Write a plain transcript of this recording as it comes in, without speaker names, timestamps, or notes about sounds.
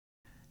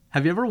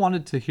Have you ever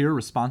wanted to hear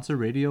Responsa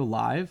Radio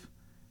live?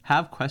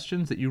 Have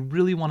questions that you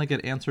really want to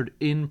get answered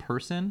in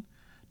person?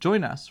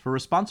 Join us for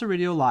Responsa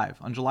Radio Live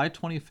on July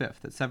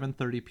 25th at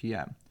 7:30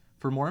 p.m.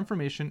 For more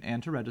information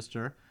and to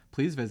register,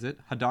 please visit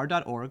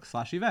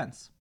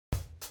hadar.org/events.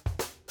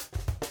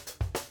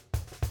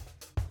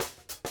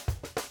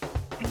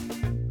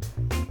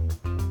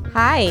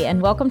 Hi,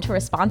 and welcome to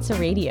Responsa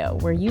Radio,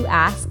 where you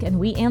ask and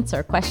we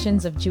answer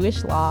questions of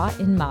Jewish law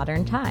in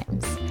modern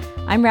times.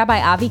 I'm Rabbi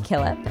Avi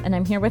Killip, and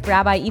I'm here with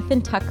Rabbi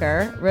Ethan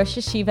Tucker, Rosh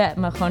Yeshiva at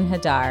Mechon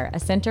Hadar, a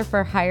center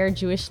for higher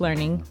Jewish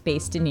learning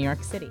based in New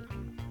York City.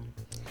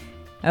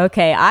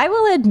 Okay, I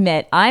will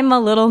admit I'm a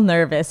little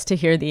nervous to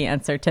hear the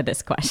answer to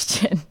this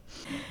question.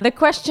 The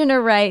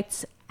questioner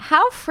writes,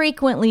 how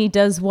frequently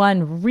does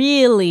one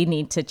really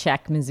need to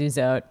check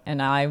Mezuzot?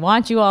 And I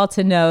want you all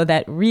to know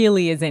that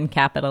really is in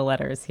capital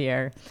letters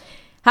here.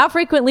 How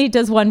frequently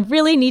does one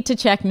really need to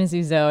check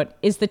Mezuzot?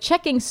 Is the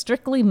checking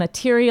strictly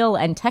material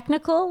and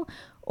technical,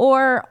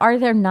 or are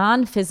there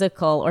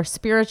non-physical or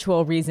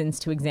spiritual reasons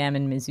to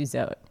examine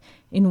Mezuzot?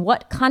 In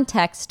what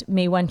context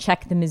may one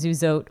check the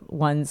Mezuzot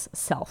one's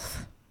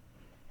self?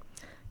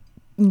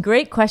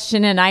 Great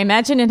question, and I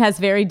imagine it has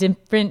very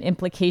different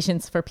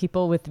implications for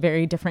people with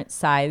very different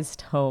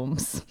sized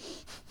homes.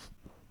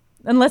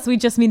 Unless we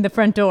just mean the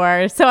front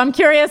door. So I'm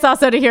curious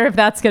also to hear if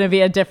that's going to be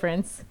a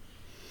difference.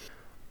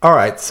 All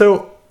right,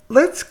 so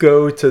let's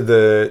go to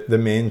the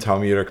main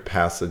Talmudic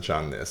passage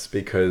on this,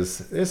 because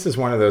this is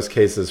one of those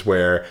cases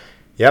where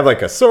you have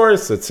like a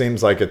source that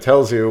seems like it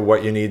tells you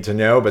what you need to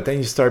know, but then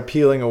you start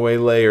peeling away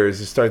layers,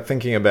 you start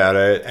thinking about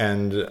it,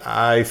 and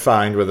I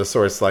find with a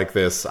source like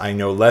this, I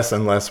know less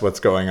and less what's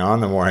going on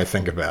the more I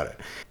think about it.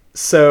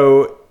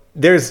 So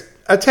there's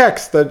a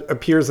text that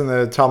appears in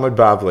the Talmud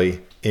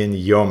Bavli in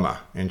Yoma,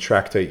 in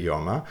Tractate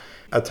Yoma,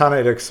 a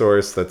Tannaitic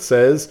source that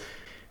says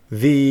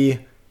the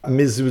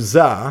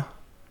Mezuzah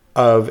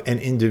of an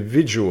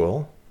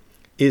individual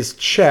is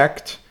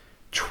checked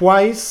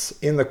twice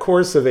in the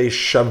course of a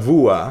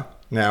shavua.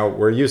 Now,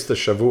 we're used to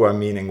shavua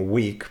meaning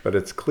week, but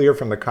it's clear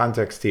from the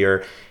context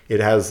here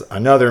it has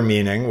another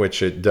meaning,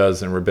 which it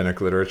does in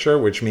rabbinic literature,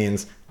 which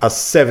means a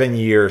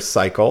 7-year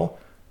cycle,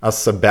 a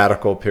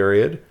sabbatical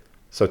period.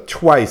 So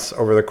twice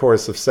over the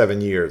course of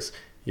 7 years,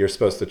 you're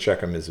supposed to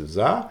check a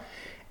mezuzah.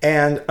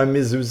 And a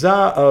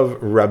mezuzah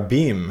of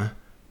rabim,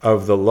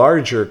 of the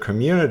larger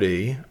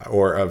community,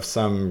 or of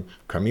some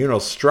communal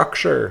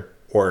structure,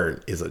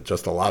 or is it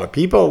just a lot of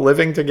people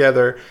living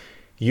together,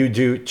 you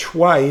do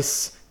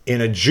twice in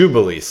a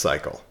jubilee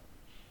cycle.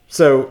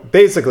 So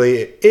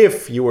basically,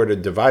 if you were to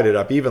divide it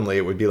up evenly,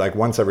 it would be like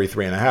once every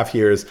 3.5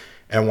 years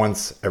and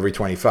once every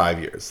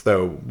 25 years.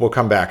 Though we'll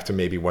come back to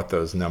maybe what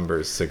those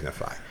numbers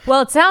signify.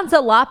 Well, it sounds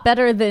a lot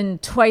better than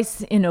twice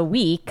in a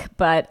week,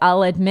 but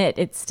I'll admit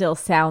it still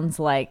sounds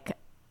like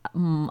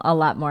a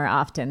lot more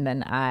often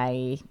than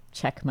I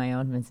check my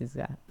own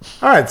mezuzah.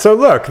 All right, so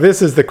look,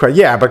 this is the question.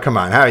 Yeah, but come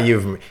on, how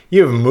you've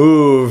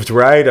moved,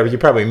 right? Or you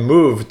probably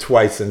moved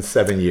twice in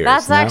 7 years.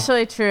 That's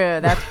actually true.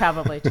 That's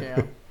probably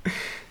true.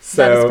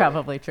 So, that is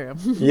probably true.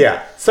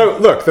 Yeah. So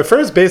look, the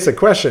first basic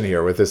question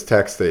here with this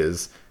text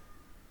is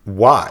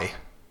why?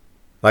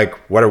 Like,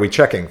 what are we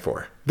checking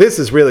for? This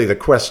is really the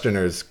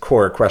questioner's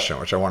core question,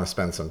 which I want to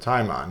spend some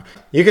time on.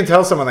 You can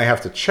tell someone they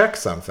have to check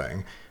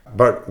something,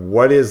 but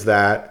what is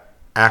that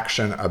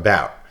action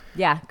about?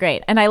 Yeah,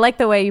 great. And I like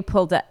the way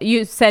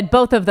you said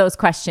both of those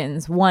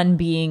questions, one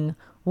being,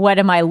 what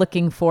am I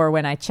looking for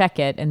when I check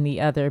it? And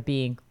the other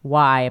being,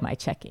 why am I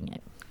checking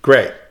it?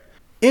 Great.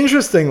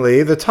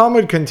 Interestingly, the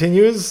Talmud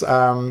continues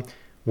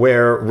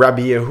where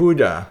Rabbi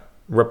Yehuda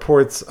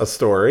reports a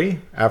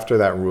story after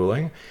that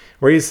ruling,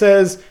 where he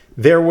says,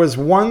 there was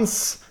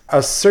once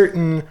a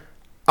certain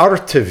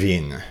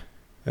Artevin.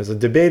 There's a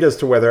debate as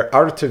to whether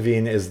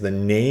Artevin is the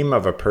name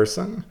of a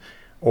person,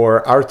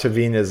 or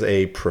Artevin is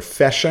a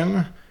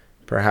profession,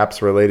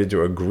 perhaps related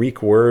to a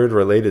Greek word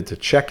related to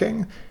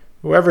checking.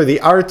 Whoever the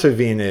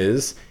Artevin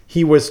is,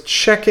 he was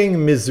checking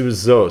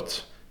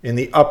mezuzot in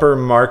the upper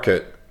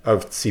market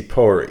of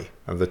Tzipori,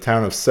 of the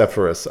town of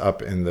Sepphoris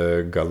up in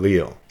the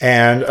Galil.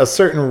 And a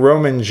certain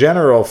Roman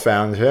general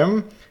found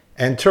him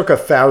and took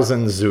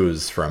 1,000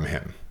 zuz from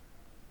him.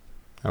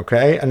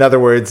 Okay? In other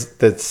words,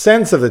 the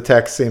sense of the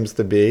text seems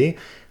to be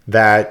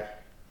that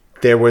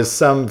there was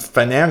some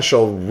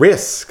financial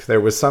risk, there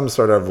was some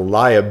sort of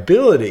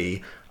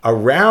liability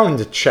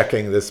around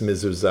checking this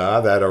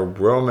mezuzah that a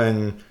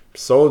Roman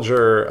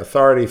soldier,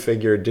 authority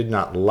figure did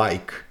not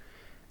like,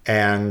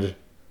 and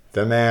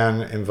the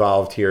man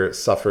involved here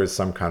suffers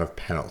some kind of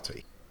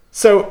penalty.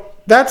 So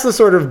that's the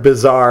sort of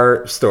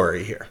bizarre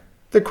story here.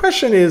 The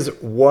question is,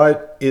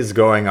 what is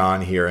going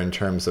on here in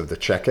terms of the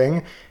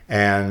checking,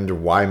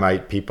 and why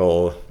might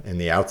people in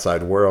the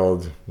outside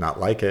world not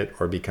like it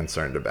or be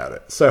concerned about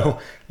it? So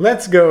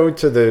let's go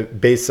to the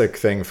basic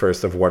thing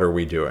first of what are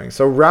we doing.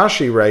 So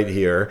Rashi right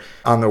here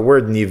on the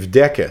word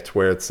nivdeket,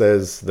 where it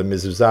says the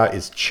mezuzah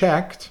is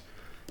checked,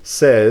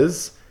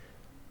 says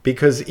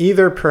because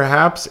either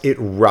perhaps it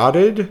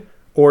rotted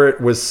or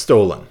it was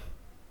stolen.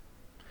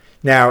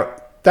 Now,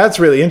 that's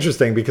really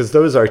interesting because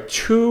those are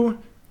two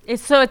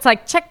So it's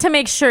like check to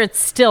make sure it's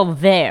still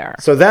there.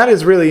 So that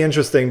is really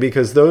interesting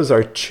because those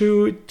are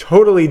two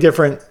totally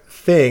different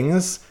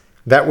things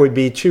that would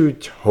be two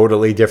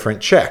totally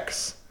different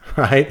checks,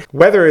 right?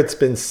 Whether it's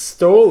been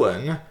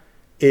stolen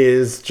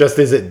is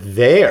it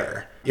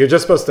there? You're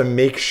just supposed to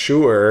make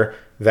sure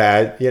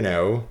that,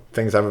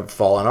 things haven't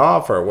fallen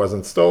off or it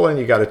wasn't stolen.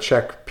 You got to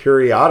check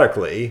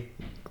periodically,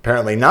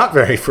 apparently not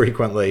very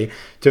frequently,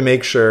 to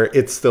make sure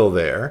it's still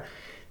there.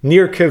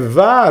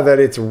 Nirkeva, that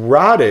it's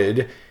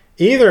rotted,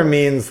 either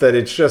means that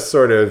it's just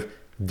sort of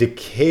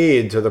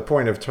decayed to the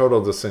point of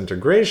total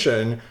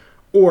disintegration,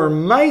 or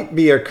might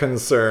be a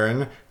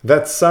concern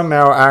that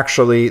somehow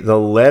actually the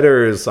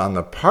letters on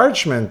the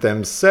parchment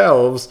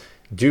themselves,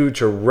 due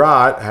to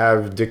rot,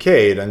 have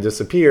decayed and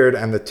disappeared,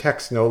 and the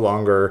text no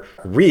longer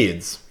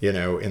reads,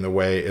 in the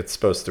way it's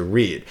supposed to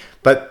read.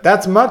 But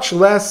that's much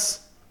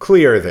less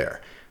clear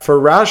there. For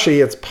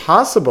Rashi, it's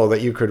possible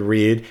that you could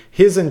read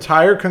his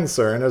entire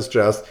concern as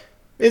just,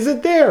 is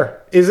it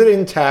there? Is it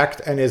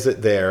intact? And is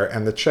it there?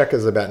 And the check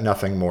is about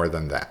nothing more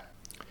than that.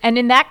 And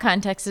in that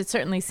context, it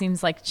certainly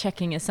seems like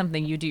checking is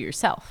something you do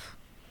yourself.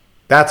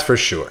 That's for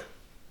sure.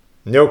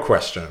 No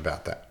question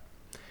about that.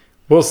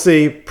 We'll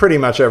see. Pretty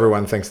much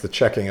everyone thinks the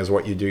checking is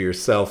what you do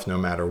yourself no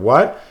matter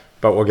what,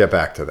 but we'll get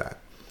back to that.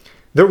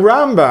 The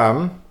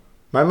Rambam,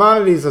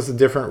 Maimonides, has a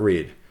different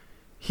read.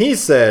 He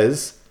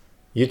says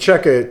you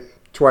check it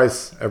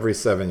twice every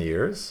 7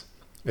 years,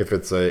 if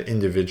it's an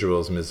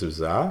individual's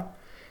mezuzah,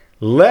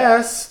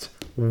 lest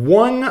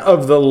one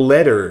of the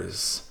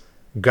letters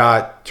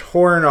got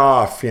torn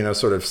off,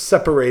 sort of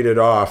separated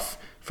off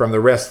from the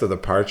rest of the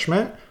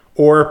parchment,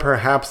 or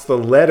perhaps the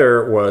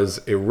letter was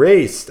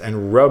erased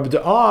and rubbed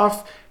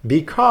off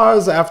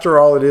because, after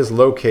all, it is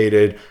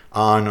located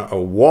on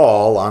a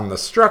wall, on the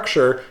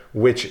structure,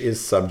 which is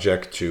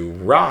subject to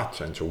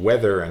rot and to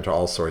weather and to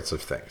all sorts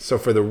of things. So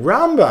for the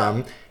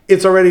Rambam,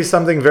 it's already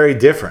something very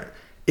different.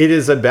 It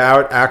is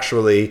about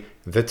actually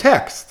the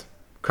text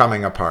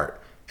coming apart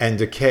and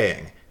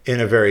decaying in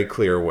a very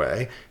clear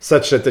way,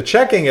 such that the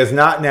checking is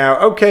not now,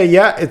 okay,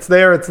 yeah, it's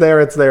there,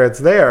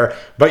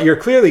 but you're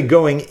clearly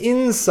going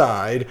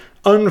inside,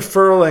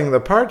 unfurling the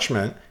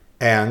parchment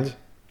and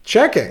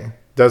checking,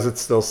 does it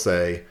still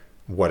say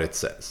what it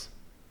says?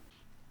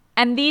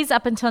 And these,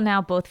 up until now,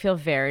 both feel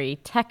very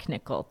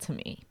technical to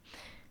me.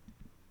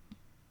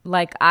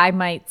 Like I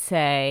might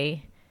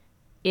say,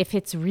 if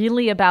it's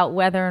really about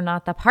whether or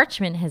not the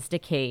parchment has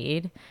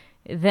decayed,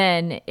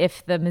 then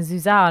if the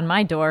mezuzah on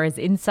my door is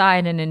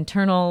inside an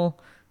internal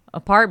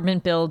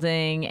apartment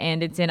building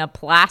and it's in a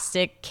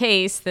plastic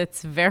case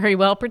that's very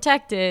well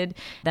protected,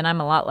 then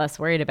I'm a lot less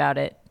worried about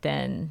it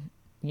than,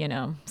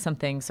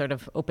 something sort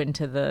of open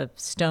to the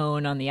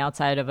stone on the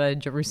outside of a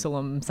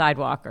Jerusalem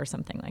sidewalk or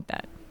something like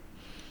that.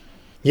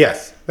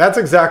 Yes, that's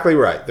exactly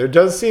right. There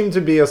does seem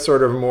to be a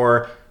sort of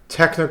more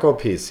technical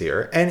piece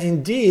here. And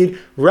indeed,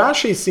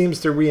 Rashi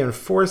seems to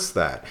reinforce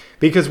that,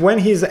 because when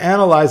he's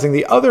analyzing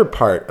the other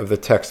part of the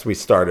text we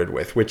started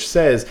with, which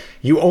says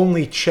you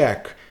only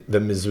check the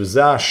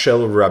mezuzah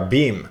shel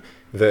rabim,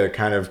 the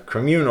kind of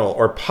communal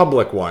or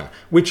public one,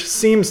 which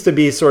seems to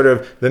be sort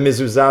of the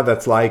mezuzah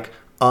that's like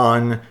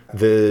on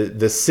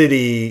the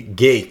city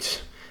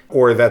gate,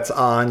 or that's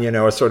on,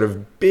 a sort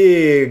of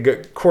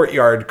big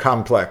courtyard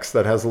complex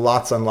that has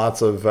lots and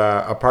lots of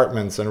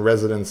apartments and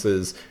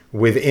residences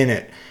within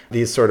it.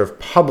 These sort of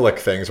public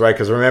things, right?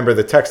 Because remember,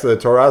 the text of the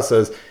Torah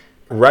says,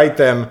 write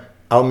them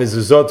al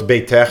mezuzot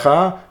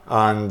beitecha,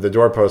 on the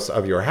doorposts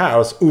of your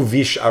house,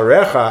 uvish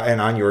arecha,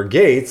 and on your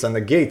gates. And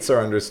the gates are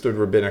understood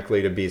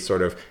rabbinically to be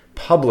sort of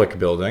public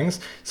buildings.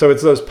 So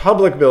it's those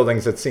public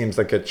buildings, it seems,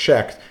 that get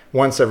checked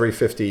once every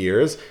 50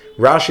 years.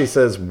 Rashi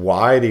says,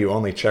 why do you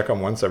only check them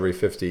once every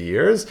 50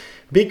 years?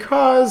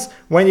 Because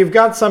when you've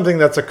got something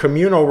that's a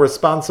communal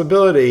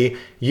responsibility,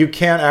 you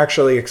can't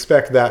actually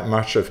expect that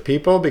much of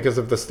people, because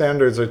if the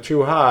standards are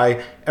too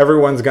high,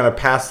 everyone's going to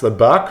pass the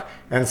buck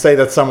and say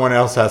that someone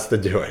else has to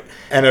do it,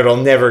 and it'll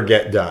never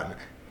get done.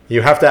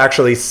 You have to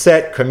actually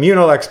set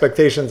communal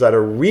expectations at a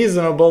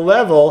reasonable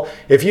level.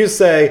 If you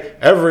say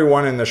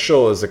everyone in the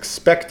shul is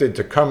expected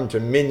to come to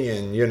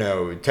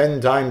minyan,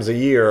 10 times a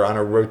year on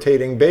a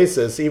rotating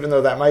basis, even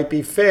though that might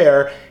be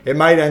fair, it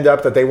might end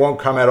up that they won't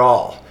come at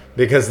all,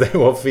 because they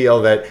will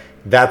feel that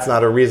that's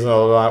not a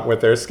reasonable amount with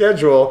their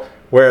schedule,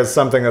 whereas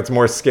something that's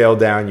more scaled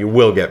down, you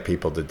will get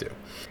people to do.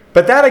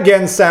 But that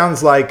again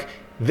sounds like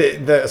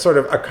the sort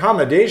of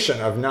accommodation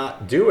of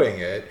not doing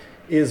it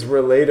is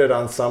related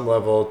on some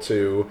level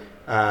to,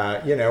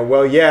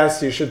 well,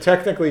 yes, you should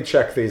technically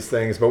check these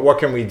things, but what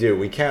can we do?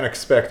 We can't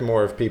expect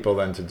more of people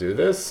than to do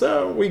this,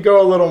 so we go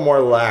a little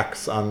more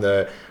lax on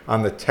the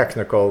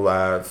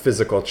technical,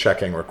 physical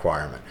checking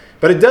requirement.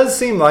 But it does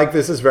seem like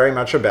this is very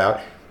much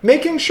about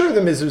making sure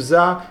the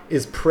mezuzah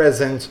is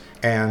present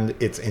and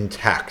it's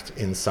intact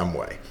in some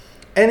way.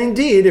 And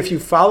indeed, if you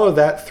follow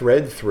that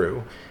thread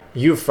through,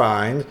 you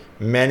find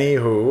many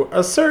who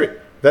assert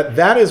that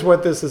that is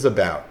what this is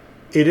about.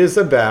 It is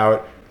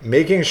about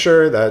making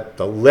sure that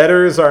the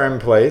letters are in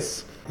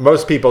place,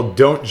 most people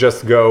don't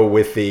just go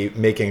with the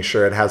making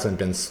sure it hasn't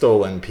been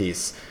stolen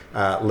piece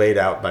laid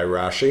out by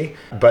Rashi,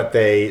 but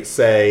they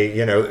say,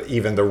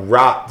 even the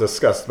rot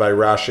discussed by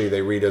Rashi,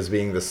 they read as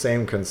being the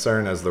same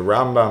concern as the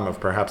Rambam of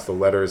perhaps the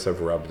letters have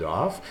rubbed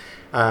off.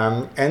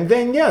 And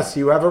then, yes,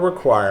 you have a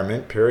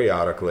requirement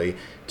periodically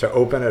to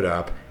open it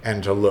up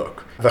and to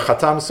look. The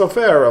Chatam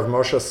Sofer of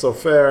Moshe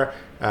Sofer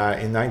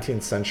in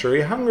 19th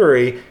century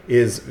Hungary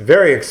is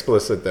very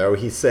explicit, though.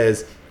 He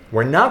says,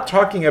 we're not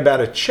talking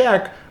about a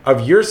check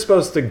of you're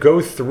supposed to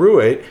go through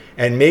it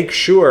and make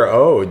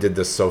sure, did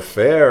the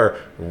Sofer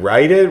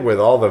write it with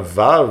all the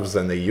Vavs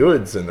and the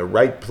Yuds in the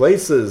right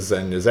places,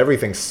 and is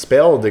everything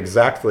spelled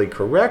exactly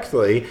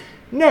correctly?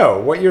 No,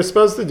 what you're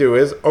supposed to do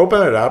is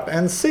open it up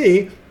and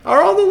see,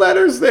 are all the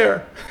letters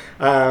there?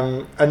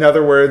 In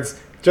other words,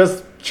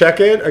 just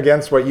check it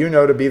against what you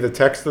know to be the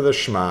text of the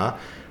Shema.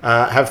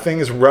 Have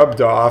things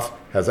rubbed off?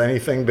 Has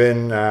anything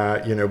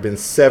been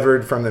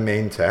severed from the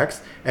main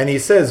text? And he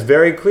says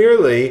very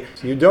clearly,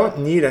 you don't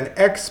need an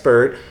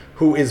expert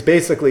who is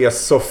basically a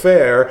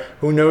sofer,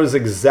 who knows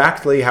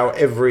exactly how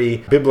every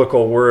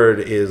biblical word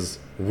is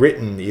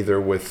written,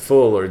 either with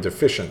full or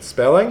deficient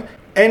spelling.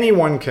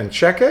 Anyone can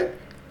check it.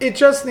 It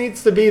just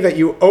needs to be that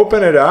you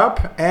open it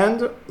up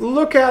and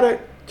look at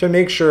it to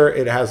make sure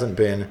it hasn't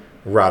been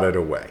rotted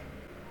away.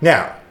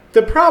 Now,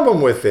 the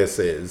problem with this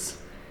is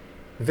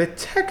the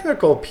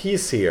technical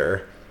piece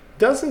here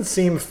doesn't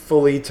seem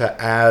fully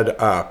to add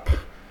up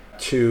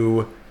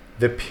to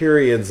the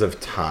periods of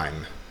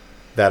time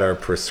that are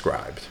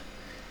prescribed.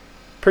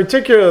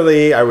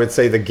 Particularly, I would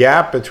say, the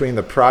gap between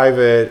the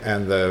private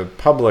and the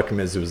public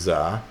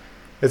mezuzah.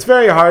 It's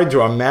very hard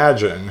to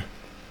imagine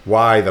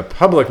why the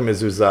public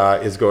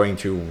mezuzah is going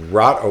to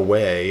rot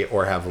away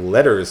or have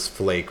letters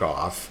flake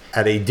off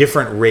at a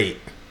different rate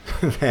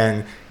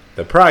than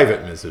the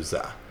private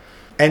mezuzah.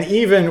 And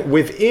even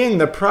within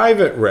the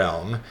private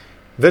realm,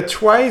 the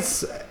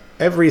twice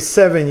every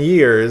 7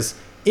 years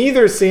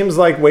either seems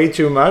like way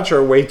too much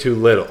or way too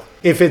little.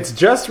 If it's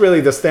just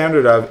really the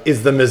standard of,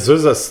 is the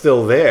mezuzah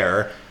still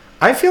there?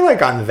 I feel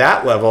like on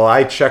that level,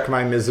 I check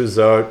my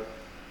mezuzot.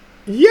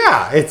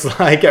 Yeah, it's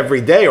like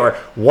every day or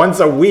once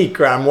a week.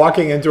 I'm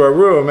walking into a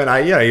room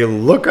and you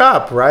look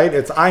up,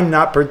 right? I'm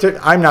not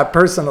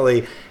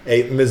personally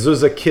a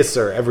mezuzah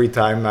kisser every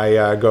time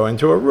I go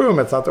into a room.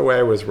 It's not the way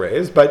I was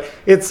raised, but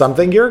it's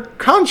something you're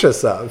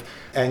conscious of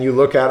and you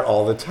look at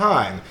all the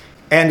time.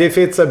 And if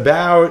it's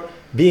about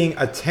being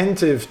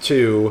attentive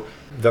to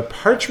the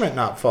parchment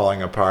not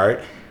falling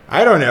apart,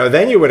 I don't know,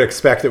 then you would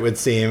expect, it would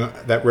seem,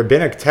 that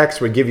rabbinic texts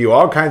would give you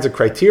all kinds of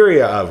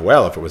criteria of,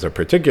 well, if it was a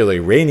particularly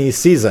rainy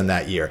season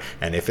that year,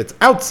 and if it's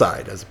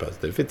outside as opposed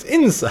to if it's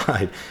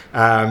inside,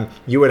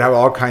 you would have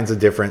all kinds of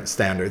different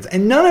standards.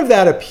 And none of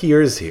that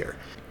appears here,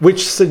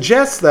 which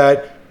suggests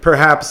that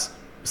perhaps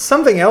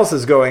something else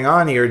is going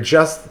on here,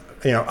 just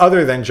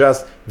other than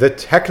just the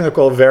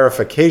technical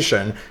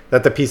verification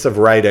that the piece of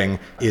writing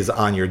is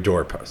on your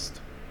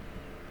doorpost.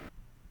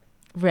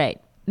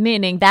 Right.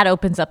 Meaning that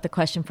opens up the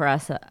question for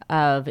us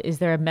of, is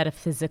there a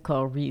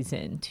metaphysical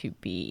reason to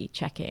be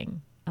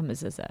checking a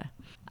mezuzah?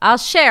 I'll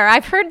share.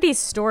 I've heard these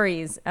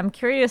stories. I'm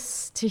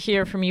curious to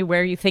hear from you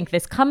where you think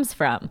this comes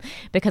from,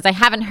 because I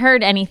haven't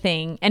heard any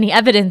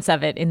evidence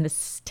of it in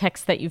this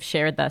text that you've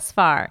shared thus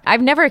far.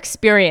 I've never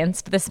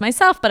experienced this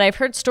myself, but I've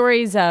heard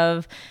stories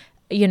of,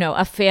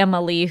 a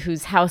family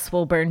whose house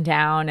will burn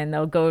down and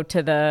they'll go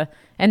to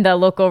and the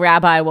local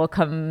rabbi will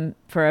come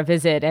for a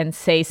visit and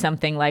say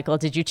something like, well,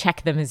 did you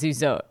check the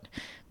mezuzot?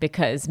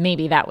 Because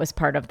maybe that was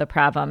part of the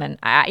problem. And,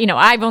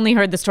 I've only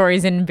heard the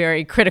stories in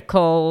very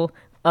critical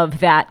of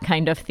that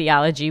kind of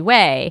theology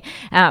way.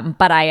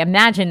 But I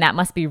imagine that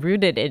must be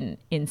rooted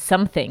in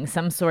something,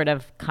 some sort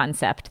of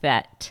concept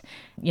that,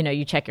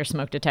 you check your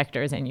smoke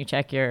detectors and you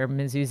check your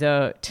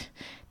mezuzot,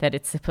 that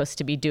it's supposed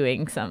to be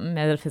doing some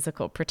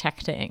metaphysical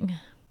protecting.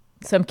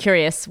 So I'm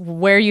curious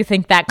where you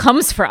think that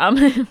comes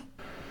from.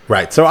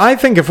 Right. So I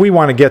think if we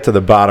want to get to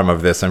the bottom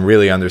of this and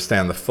really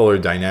understand the fuller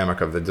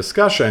dynamic of the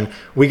discussion,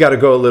 we got to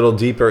go a little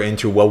deeper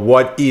into, well,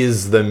 what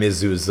is the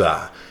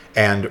mezuzah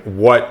and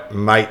what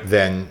might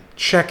then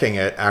checking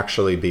it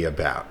actually be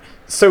about?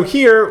 So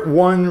here,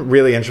 one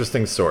really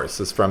interesting source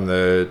is from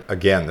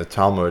the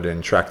Talmud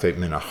in Tractate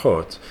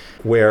Menachot,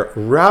 where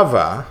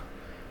Rava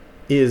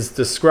is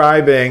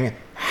describing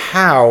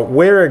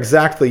where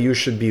exactly you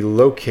should be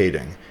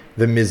locating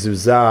the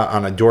mezuzah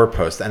on a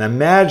doorpost. And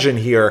imagine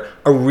here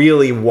a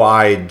really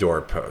wide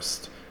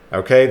doorpost,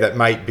 okay? That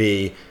might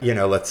be,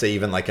 let's say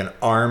even like an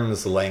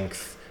arm's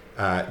length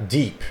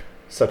deep,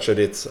 such that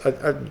it's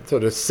a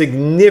sort of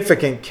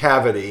significant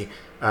cavity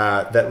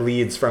that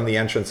leads from the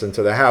entrance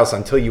into the house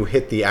until you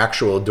hit the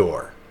actual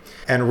door.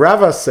 And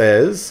Rava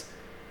says,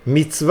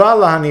 mitzvah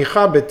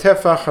lahanicha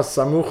betefach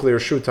hasamuch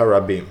lirshut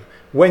harabim.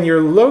 When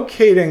you're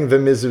locating the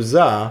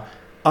mezuzah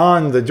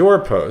on the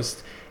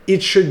doorpost,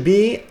 it should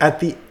be at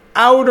the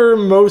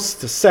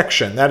outermost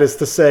section. That is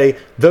to say,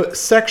 the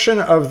section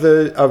of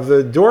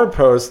the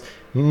doorpost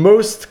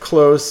most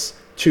close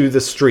to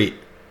the street.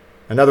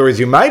 In other words,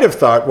 you might have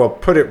thought, well,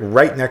 put it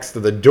right next to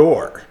the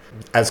door.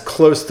 as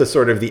close to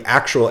sort of the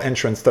actual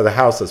entrance to the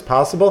house as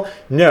possible.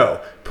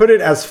 No, put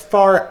it as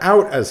far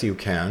out as you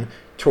can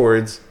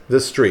towards the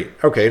street.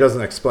 Okay, he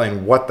doesn't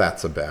explain what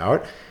that's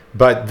about.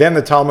 But then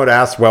the Talmud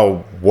asks,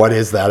 well, what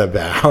is that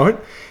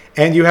about?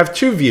 And you have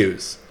two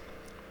views.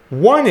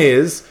 One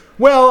is,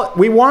 well,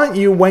 we want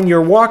you, when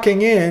you're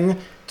walking in,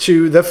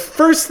 to the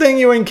first thing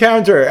you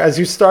encounter as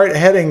you start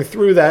heading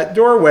through that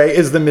doorway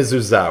is the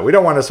mezuzah. We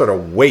don't want to sort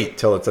of wait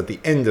till it's at the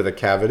end of the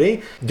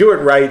cavity. Do it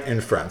right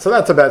in front. So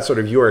that's about sort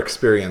of your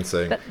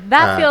experiencing,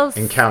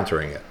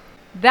 encountering it.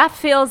 That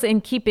feels in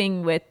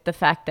keeping with the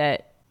fact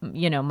that,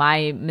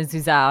 my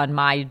mezuzah on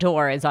my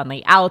door is on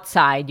the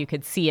outside. You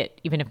could see it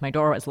even if my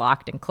door was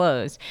locked and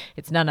closed.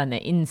 It's not on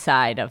the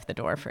inside of the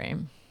door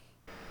frame.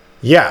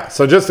 Yeah,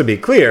 so just to be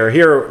clear,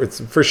 here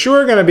it's for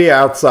sure going to be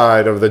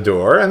outside of the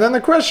door. And then the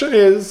question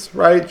is,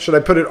 right, should I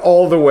put it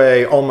all the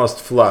way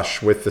almost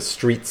flush with the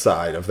street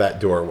side of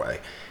that doorway?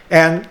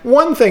 And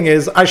one thing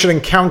is, I should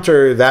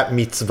encounter that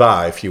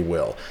mitzvah, if you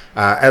will,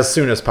 as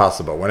soon as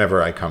possible,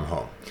 whenever I come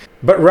home.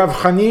 But Rav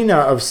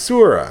Chanina of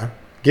Sura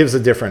gives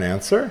a different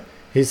answer.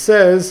 He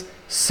says,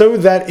 so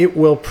that it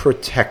will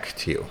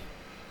protect you.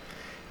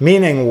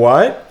 Meaning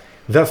what?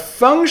 The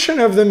function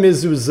of the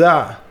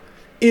mezuzah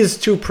is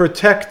to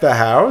protect the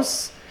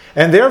house,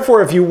 and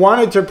therefore if you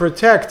wanted to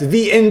protect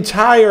the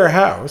entire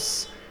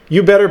house,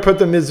 you better put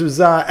the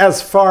mezuzah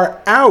as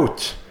far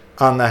out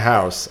on the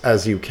house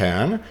as you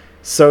can,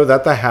 so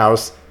that the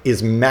house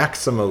is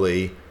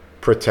maximally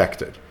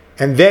protected.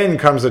 And then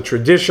comes a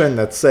tradition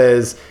that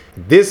says,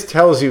 this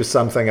tells you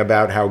something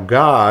about how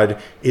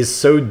God is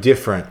so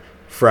different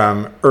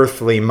from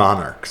earthly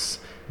monarchs.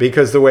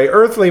 Because the way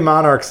earthly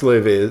monarchs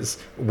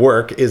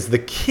work is the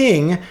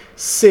king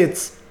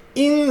sits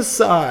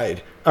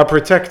inside a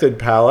protected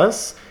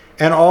palace,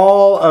 and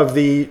all of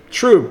the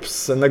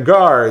troops and the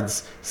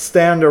guards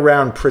stand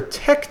around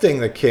protecting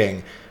the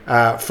king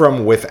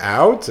from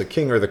without. The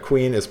king or the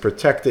queen is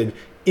protected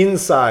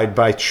inside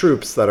by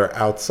troops that are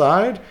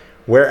outside,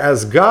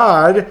 whereas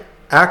God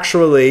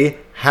actually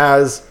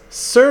has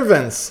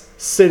servants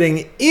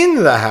sitting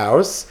in the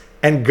house,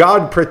 and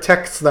God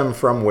protects them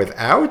from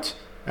without.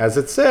 As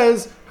it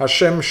says,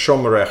 Hashem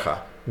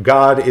Shomrecha.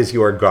 God is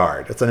your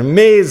guard. It's an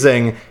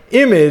amazing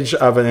image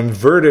of an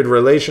inverted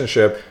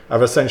relationship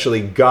of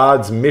essentially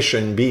God's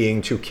mission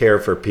being to care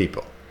for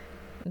people.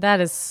 That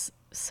is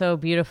so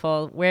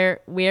beautiful. Where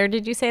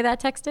did you say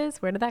that text is?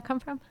 Where did that come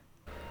from?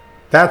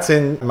 That's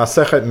in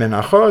Masechet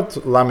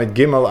Menachot, Lamed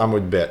Gimel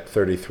Amud Bet,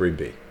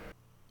 33b.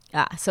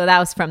 So that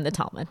was from the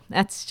Talmud.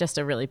 That's just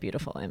a really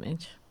beautiful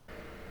image.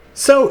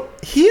 So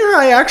here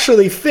I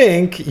actually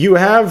think you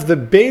have the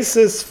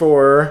basis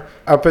for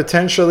a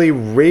potentially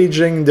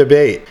raging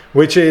debate,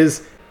 which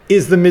is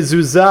the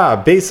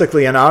mezuzah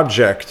basically an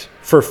object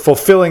for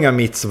fulfilling a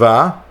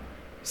mitzvah?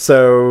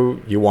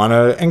 So you want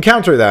to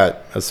encounter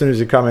that as soon as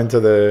you come into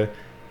the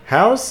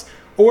house?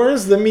 Or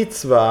is the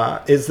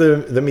mitzvah of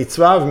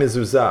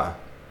mezuzah?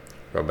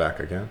 Go back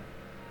again.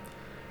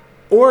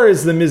 Or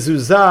is the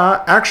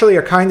mezuzah actually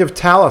a kind of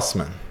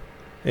talisman?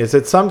 Is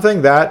it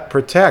something that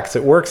protects?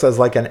 It works as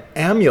like an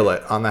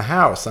amulet on the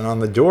house and on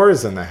the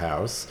doors in the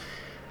house.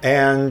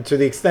 And to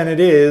the extent it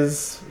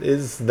is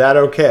that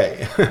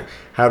okay?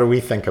 How do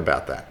we think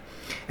about that?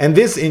 And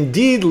this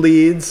indeed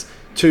leads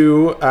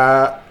to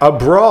a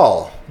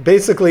brawl,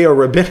 basically a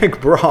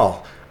rabbinic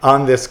brawl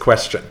on this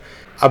question.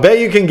 I bet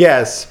you can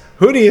guess,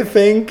 who do you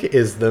think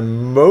is the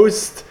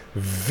most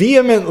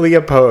vehemently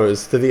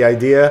opposed to the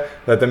idea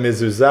that the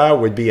mezuzah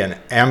would be an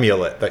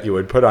amulet that you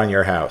would put on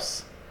your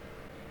house?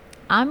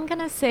 I'm going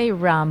to say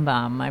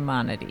Rambam,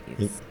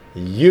 Maimonides.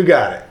 You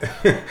got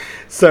it.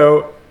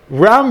 So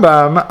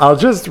Rambam, I'll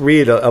just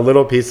read a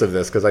little piece of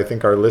this because I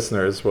think our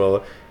listeners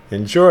will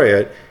enjoy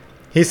it.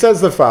 He says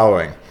the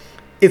following.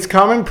 It's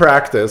common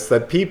practice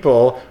that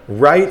people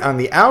write on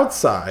the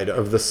outside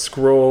of the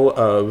scroll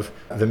of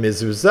the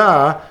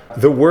mezuzah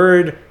the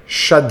word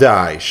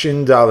Shaddai,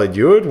 Shin Daled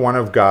Yud, one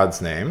of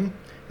God's name.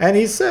 And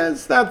he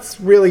says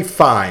that's really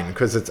fine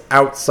because it's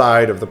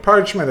outside of the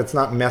parchment. It's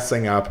not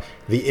messing up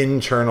the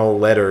internal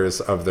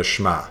letters of the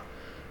Shema.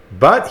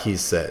 But, he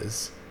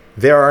says,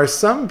 there are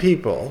some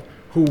people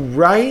who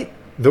write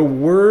the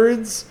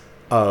words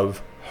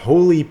of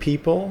holy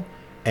people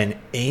and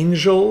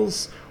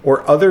angels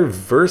or other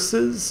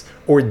verses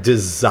or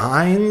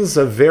designs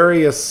of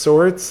various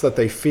sorts that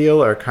they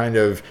feel are kind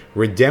of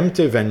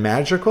redemptive and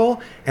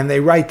magical, and they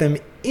write them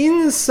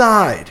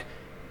inside,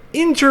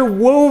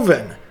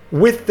 interwoven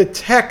with the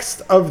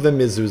text of the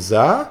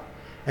mezuzah,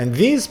 and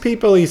these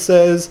people, he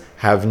says,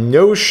 have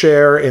no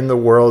share in the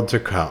world to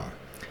come.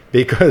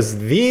 Because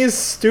these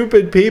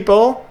stupid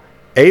people,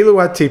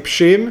 Elu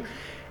HaTipshim,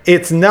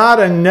 it's not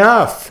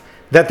enough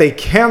that they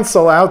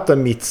cancel out the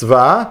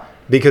mitzvah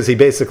because he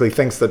basically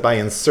thinks that by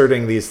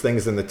inserting these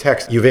things in the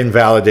text, you've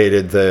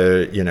invalidated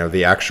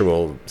the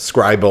actual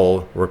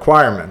scribal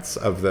requirements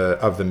of the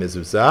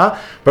Mezuzah.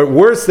 But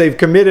worse, they've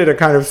committed a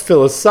kind of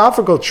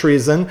philosophical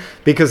treason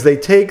because they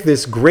take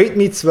this great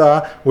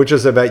mitzvah, which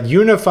is about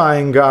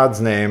unifying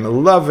God's name,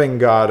 loving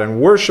God, and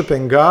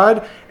worshiping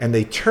God, and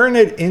they turn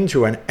it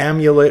into an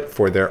amulet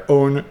for their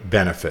own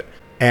benefit.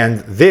 And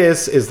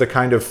this is the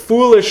kind of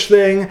foolish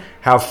thing,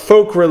 how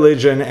folk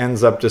religion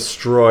ends up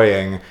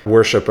destroying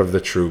worship of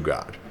the true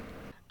God.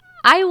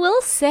 I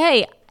will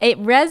say,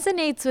 it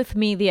resonates with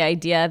me, the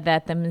idea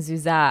that the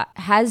Mezuzah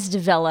has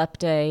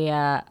developed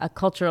a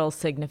cultural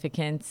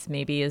significance,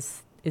 maybe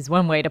is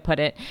one way to put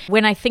it.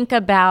 When I think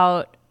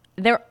about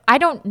I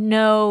don't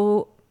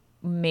know,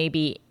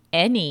 maybe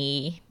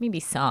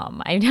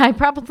some. I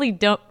probably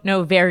don't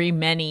know very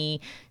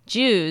many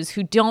Jews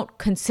who don't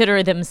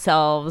consider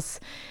themselves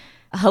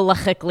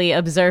halachically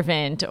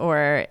observant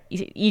or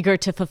eager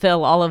to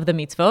fulfill all of the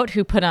mitzvot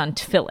who put on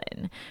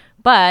tefillin.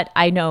 But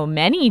I know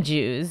many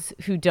Jews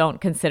who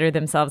don't consider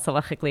themselves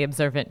halachically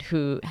observant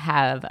who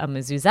have a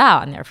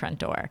mezuzah on their front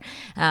door.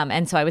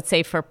 And so I would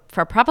say for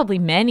probably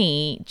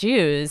many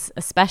Jews,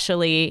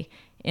 especially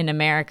in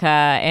America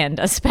and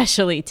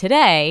especially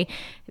today,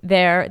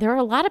 there are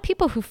a lot of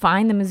people who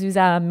find the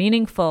mezuzah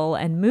meaningful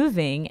and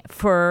moving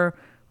for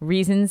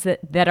reasons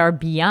that are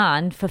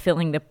beyond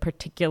fulfilling the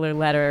particular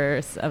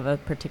letters of a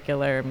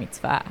particular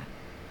mitzvah.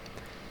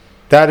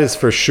 That is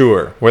for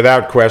sure,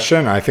 without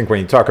question. I think when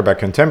you talk about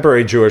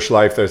contemporary Jewish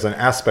life, there's an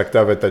aspect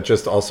of it that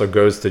just also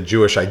goes to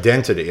Jewish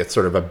identity. It's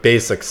sort of a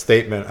basic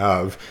statement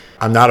of,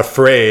 I'm not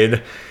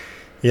afraid,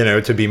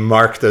 to be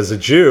marked as a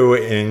Jew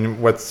in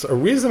what's a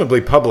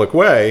reasonably public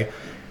way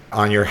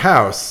on your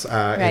house.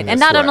 Right, and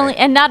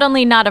not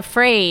only not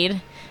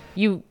afraid,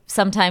 you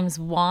sometimes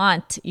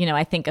want,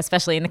 I think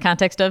especially in the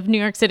context of New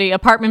York City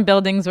apartment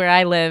buildings where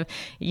I live,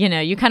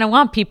 you kind of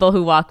want people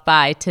who walk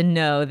by to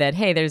know that,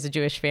 hey, there's a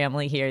Jewish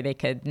family here. They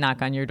could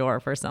knock on your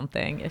door for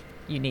something if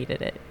you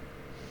needed it.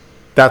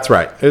 That's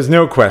right. There's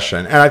no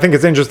question. And I think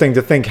it's interesting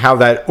to think how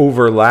that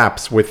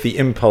overlaps with the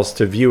impulse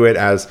to view it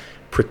as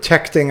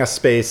protecting a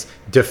space,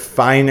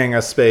 defining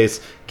a space,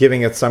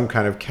 giving it some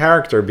kind of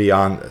character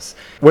beyond this.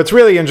 What's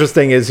really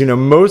interesting is,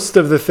 most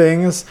of the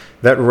things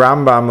that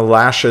Rambam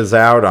lashes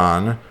out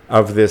on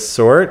of this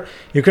sort,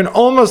 you can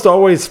almost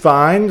always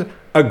find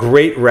a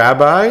great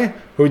rabbi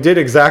who did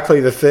exactly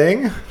the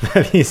thing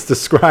that he's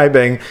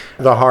describing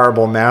the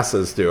horrible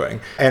masses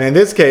doing. And in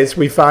this case,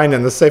 we find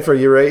in the Sefer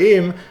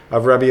Yiraim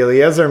of Rabbi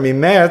Eliezer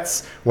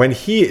Mimetz, when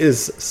he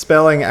is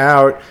spelling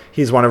out,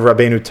 he's one of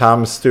Rabbeinu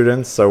Tam's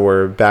students, so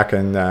we're back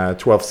in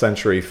 12th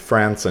century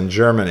France and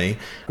Germany.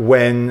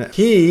 When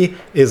he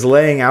is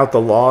laying out the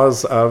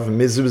laws of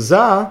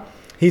Mezuzah,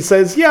 he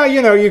says, you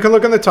can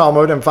look in the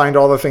Talmud and find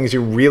all the things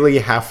you really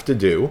have to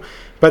do.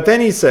 But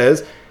then he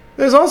says,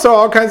 there's also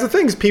all kinds of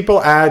things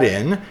people add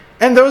in,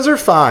 and those are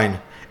fine.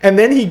 And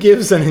then he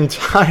gives an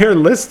entire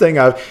listing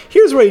of,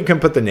 here's where you can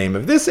put the name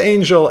of this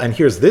angel, and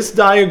here's this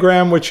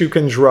diagram which you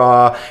can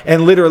draw,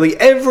 and literally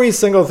every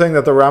single thing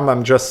that the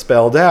Rambam just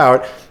spelled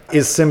out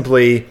is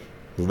simply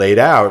laid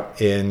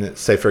out in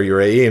Sefer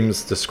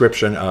Yiraim's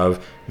description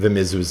of the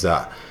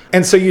Mezuzah.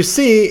 And so you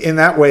see, in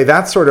that way,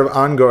 that sort of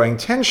ongoing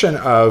tension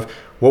of,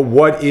 well,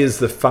 what is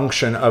the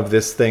function of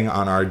this thing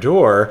on our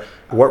door?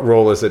 What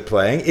role is it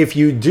playing? If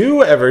you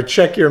do ever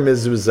check your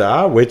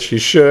mezuzah, which you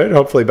should,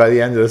 hopefully by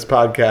the end of this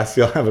podcast,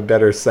 you'll have a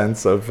better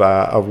sense of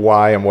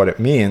why and what it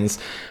means,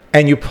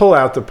 and you pull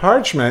out the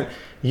parchment,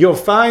 you'll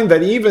find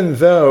that even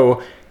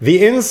though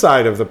the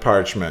inside of the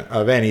parchment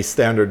of any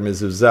standard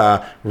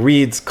mezuzah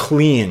reads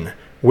clean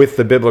with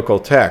the biblical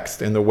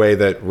text in the way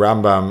that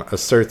Rambam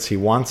asserts he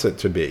wants it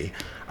to be,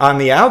 on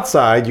the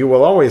outside, you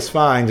will always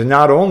find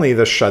not only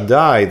the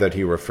Shaddai that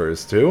he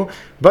refers to,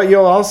 but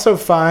you'll also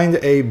find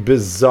a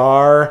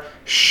bizarre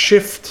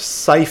shift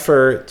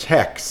cipher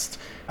text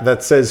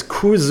that says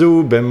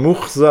Kuzu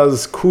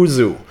bemuchzaz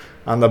kuzu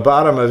on the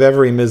bottom of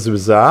every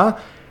mezuzah,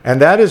 and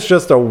that is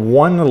just a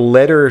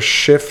one-letter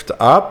shift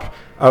up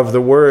of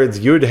the words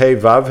Yud He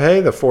Vav He,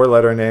 the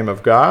four-letter name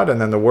of God, and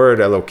then the word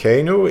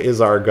Elokeinu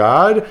is our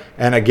God,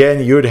 and again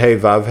Yud He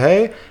Vav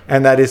He,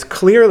 and that is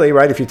clearly,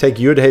 right, if you take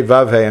Yud He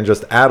Vav He and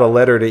just add a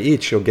letter to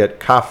each, you'll get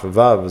Kaf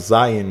Vav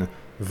Zayin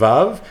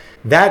Vav.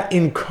 That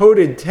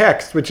encoded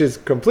text, which is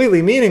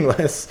completely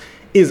meaningless,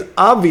 is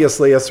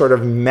obviously a sort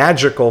of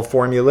magical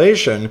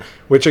formulation,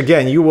 which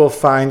again, you will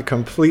find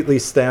completely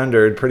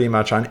standard pretty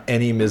much on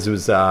any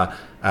mezuzah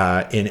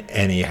in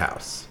any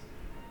house.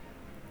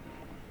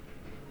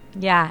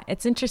 Yeah,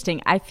 it's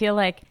interesting. I feel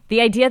like the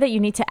idea that you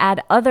need to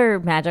add other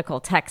magical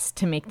text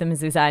to make the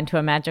mezuzah into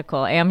a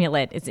magical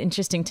amulet is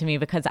interesting to me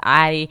because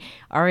I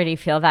already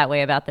feel that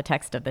way about the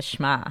text of the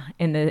Shema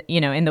in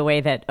the way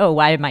that,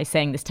 why am I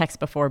saying this text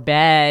before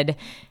bed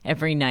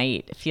every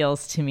night? It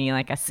feels to me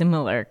like a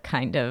similar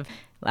kind of,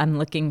 I'm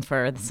looking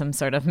for some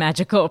sort of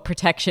magical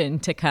protection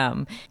to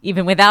come,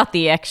 even without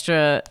the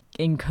extra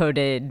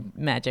encoded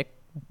magic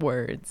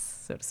words,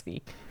 so to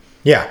speak.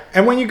 Yeah,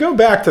 and when you go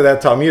back to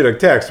that Talmudic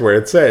text where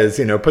it says,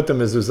 put the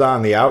mezuzah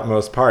on the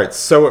outmost part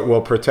so it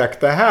will protect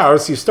the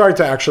house, you start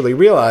to actually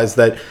realize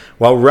that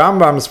while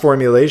Rambam's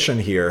formulation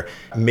here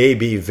may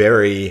be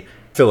very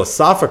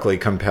philosophically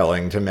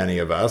compelling to many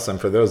of us, and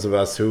for those of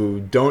us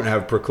who don't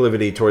have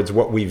proclivity towards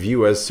what we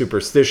view as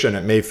superstition,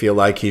 it may feel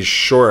like he's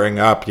shoring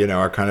up,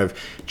 a kind of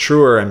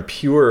truer and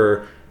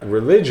purer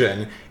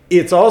religion.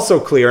 It's also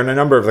clear, and a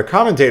number of the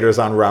commentators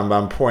on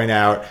Rambam point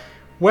out,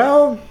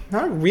 well,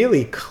 not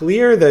really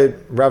clear that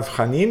Rav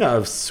Hanina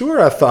of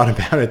Sura thought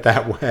about it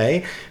that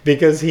way,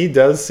 because he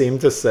does seem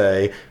to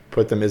say,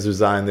 put the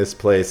mezuzah in this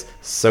place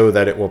so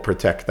that it will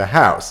protect the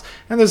house.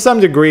 And there's some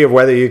degree of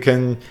whether you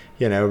can,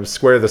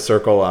 square the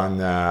circle on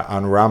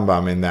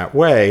Rambam in that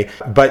way.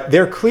 But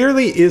there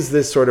clearly is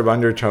this sort of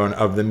undertone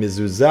of the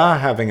mezuzah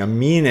having a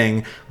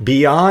meaning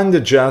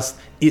beyond just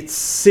it's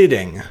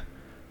sitting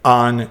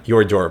on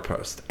your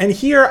doorpost. And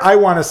here I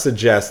want to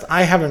suggest,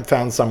 I haven't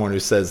found someone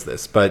who says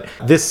this, but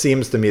this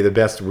seems to me the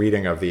best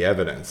reading of the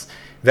evidence,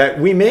 that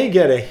we may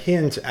get a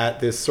hint at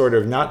this sort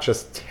of not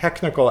just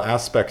technical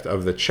aspect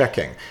of the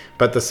checking,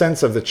 but the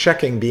sense of the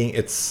checking being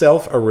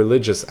itself a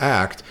religious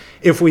act,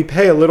 if we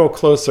pay a little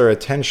closer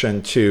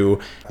attention to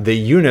the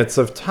units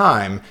of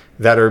time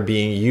that are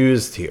being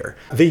used here.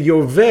 The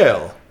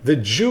Yovel, the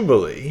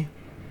Jubilee,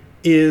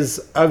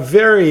 is a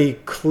very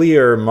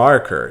clear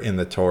marker in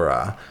the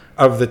Torah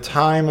of the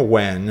time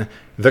when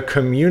the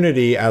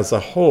community as a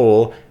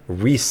whole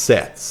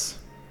resets.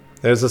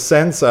 There's a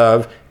sense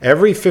of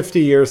every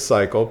 50-year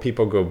cycle,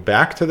 people go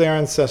back to their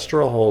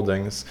ancestral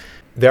holdings.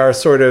 There are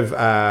sort of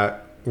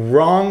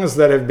wrongs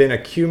that have been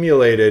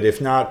accumulated,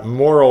 if not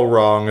moral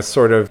wrongs,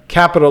 sort of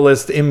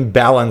capitalist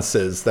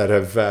imbalances that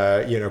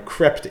have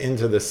crept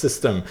into the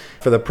system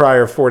for the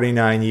prior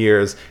 49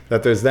 years,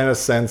 that there's then a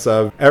sense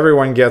of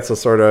everyone gets a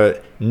sort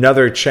of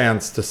another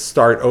chance to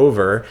start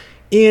over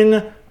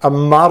in a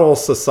model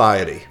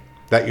society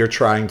that you're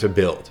trying to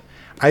build.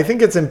 I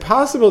think it's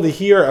impossible to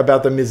hear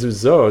about the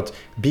mezuzot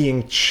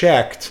being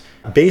checked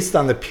based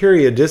on the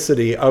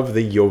periodicity of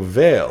the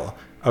Yovel,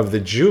 of the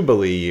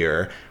Jubilee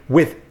year,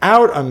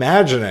 without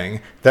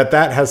imagining that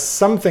that has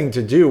something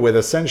to do with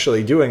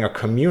essentially doing a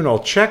communal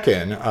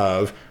check-in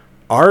of,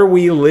 are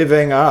we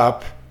living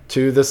up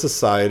to the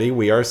society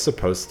we are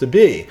supposed to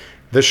be?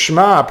 The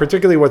Shema,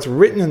 particularly what's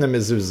written in the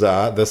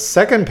Mezuzah, the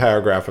second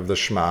paragraph of the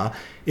Shema,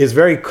 is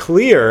very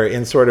clear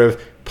in sort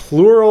of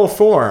plural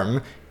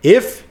form.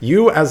 If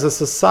you as a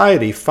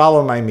society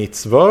follow my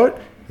mitzvot,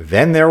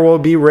 then there will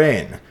be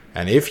rain.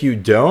 And if you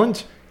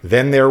don't,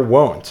 then there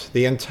won't.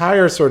 The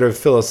entire sort of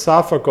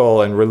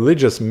philosophical and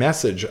religious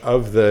message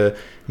of the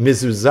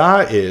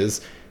Mezuzah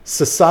is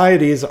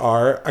societies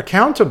are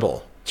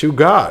accountable to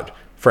God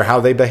for how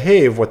they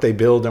behave, what they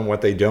build, and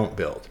what they don't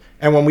build.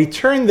 And when we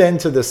turn then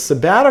to the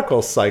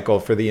sabbatical cycle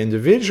for the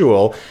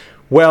individual,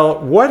 well,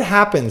 what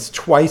happens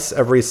twice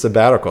every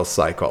sabbatical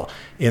cycle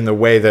in the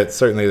way that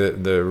certainly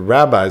the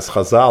rabbis,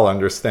 Chazal,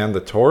 understand the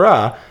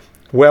Torah?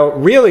 Well,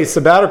 really,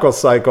 sabbatical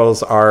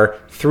cycles are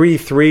 3,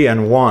 3,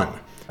 and 1.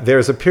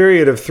 There's a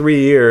period of 3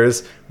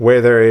 years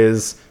where there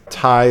is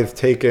tithe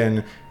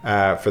taken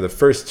for the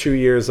first 2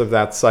 years of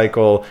that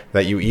cycle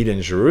that you eat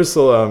in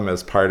Jerusalem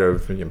as part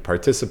of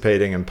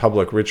participating in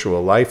public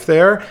ritual life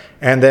there.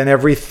 And then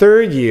every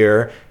third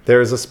year,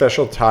 there's a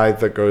special tithe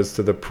that goes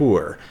to the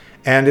poor.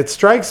 And it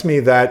strikes me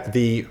that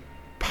the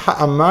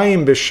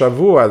pa'amayim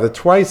b'shavua, the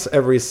twice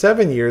every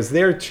 7 years,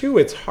 there too,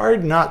 it's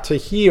hard not to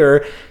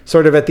hear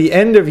sort of at the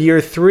end of year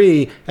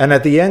 3 and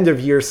at the end of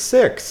year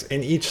 6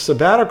 in each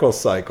sabbatical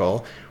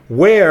cycle,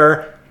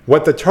 where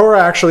what the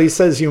Torah actually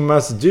says you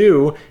must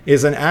do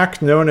is an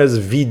act known as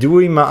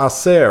vidui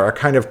ma'aser, a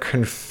kind of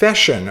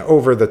confession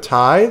over the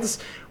tithes,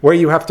 where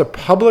you have to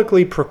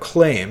publicly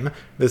proclaim,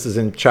 this is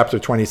in chapter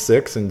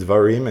 26 in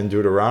Dvarim and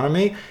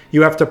Deuteronomy,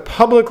 you have to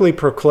publicly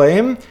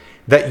proclaim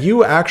that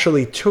you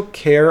actually took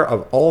care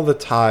of all the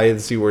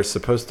tithes you were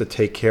supposed to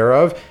take care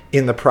of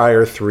in the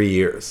prior 3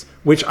 years,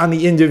 which on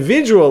the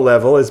individual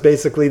level is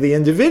basically the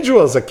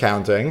individual's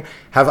accounting.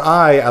 Have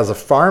I, as a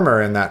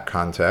farmer in that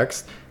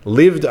context,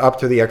 lived up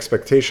to the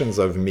expectations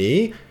of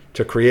me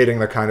to creating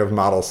the kind of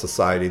model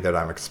society that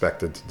I'm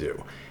expected to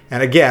do?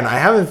 And again, I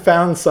haven't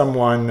found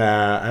someone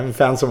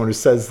who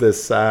says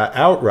this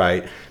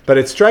outright, but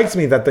it strikes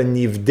me that the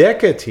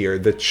nivdeket here,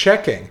 the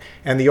checking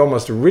and the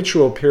almost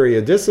ritual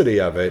periodicity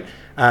of it,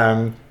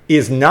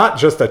 is not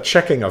just a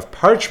checking of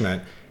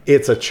parchment.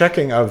 It's a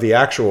checking of the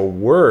actual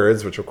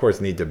words, which of course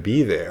need to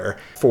be there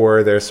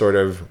for their sort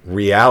of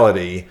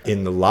reality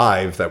in the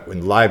lives that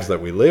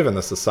we live in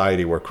the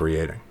society we're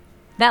creating.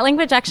 That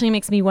language actually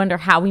makes me wonder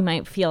how we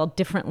might feel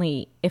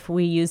differently if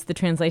we use the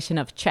translation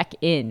of check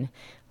in,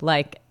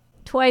 like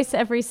twice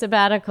every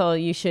sabbatical,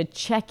 you should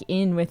check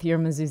in with your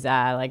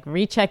mezuzah, like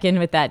recheck in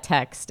with that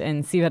text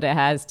and see what it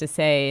has to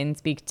say and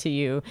speak to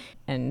you,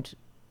 and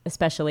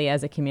especially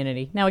as a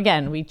community. Now,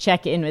 again, we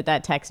check in with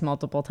that text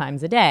multiple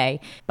times a day,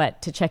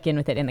 but to check in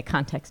with it in the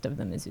context of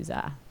the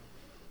mezuzah.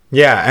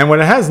 Yeah, and what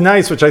it has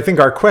nice, which I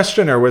think our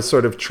questioner was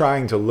sort of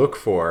trying to look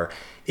for,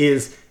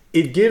 is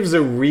it gives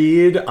a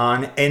read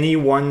on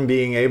anyone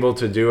being able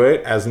to do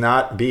it as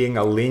not being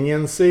a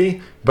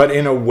leniency, but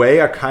in a way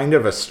a kind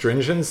of a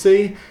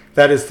stringency.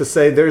 That is to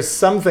say, there's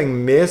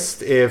something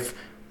missed if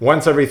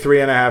once every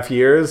 3.5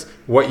 years,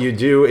 what you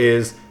do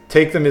is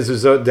take the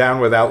mezuzot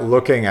down without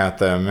looking at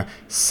them,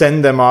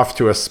 send them off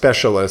to a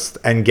specialist,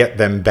 and get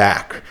them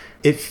back.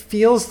 It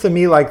feels to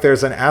me like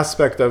there's an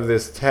aspect of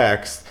this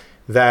text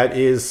that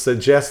is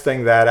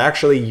suggesting that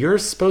actually you're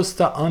supposed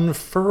to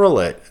unfurl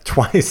it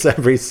twice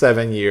every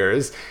 7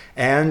 years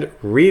and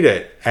read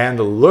it and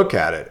look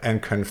at it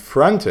and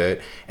confront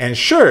it. And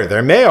sure,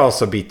 there may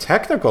also be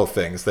technical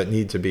things that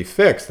need to be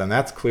fixed, and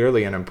that's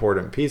clearly an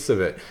important piece of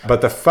it.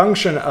 But the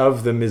function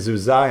of the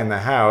mezuzah in the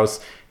house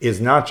is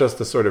not just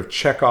to sort of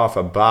check off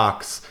a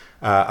box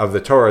of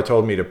the Torah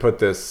told me to put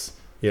this,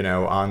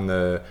 on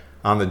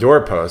the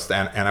doorpost,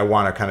 and I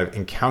want to kind of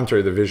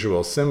encounter the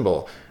visual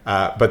symbol.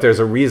 But there's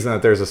a reason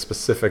that there's a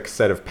specific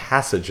set of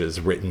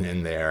passages written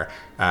in there,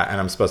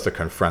 and I'm supposed to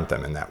confront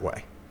them in that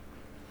way.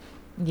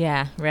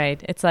 Yeah,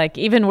 right. It's like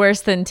even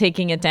worse than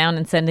taking it down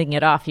and sending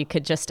it off. You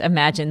could just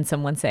imagine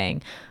someone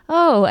saying,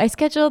 "Oh, I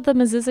scheduled the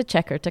mezuzah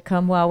checker to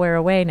come while we're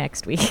away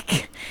next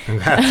week."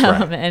 That's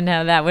right. And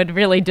now that would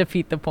really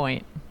defeat the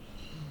point.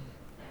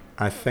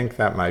 I think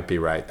that might be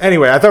right.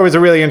 Anyway, I thought it was a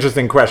really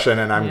interesting question,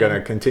 and I'm going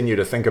to continue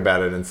to think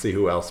about it and see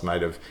who else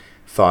might have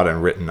thought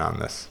and written on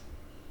this.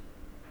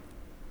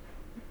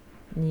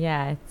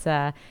 Yeah,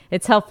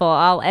 it's helpful.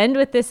 I'll end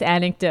with this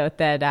anecdote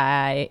that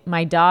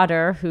my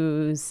daughter,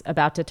 who's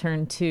about to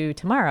turn 2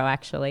 tomorrow,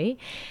 actually,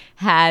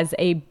 has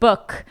a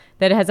book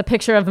that has a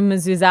picture of a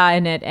mezuzah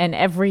in it. And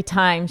every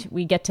time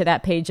we get to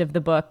that page of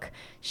the book,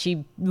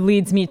 she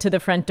leads me to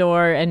the front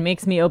door and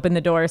makes me open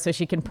the door so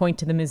she can point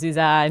to the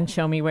mezuzah and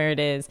show me where it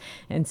is.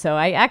 And so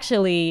I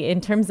actually,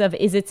 in terms of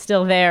is it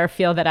still there,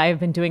 feel that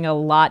I've been doing a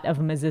lot of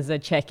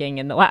mezuzah checking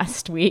in the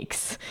last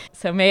weeks.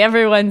 So may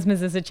everyone's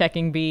mezuzah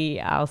checking be,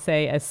 I'll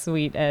say, as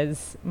sweet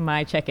as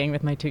my checking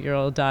with my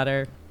 2-year-old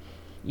daughter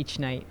each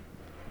night.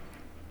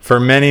 For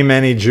many,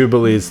 many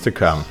jubilees to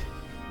come.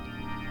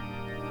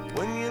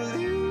 When you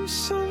lose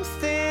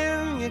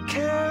something you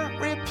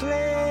can't replace.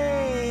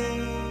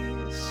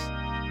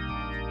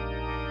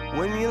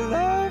 When you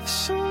love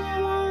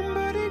someone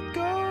but it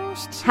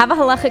goes to Have a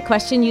halachic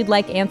question you'd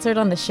like answered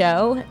on the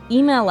show?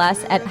 Email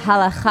us at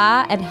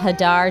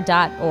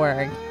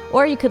halakhah@hadar.org.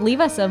 Or you could leave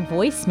us a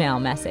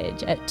voicemail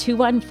message at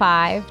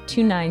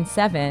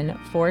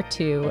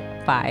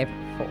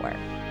 215-297-4254.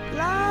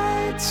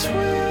 lights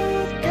will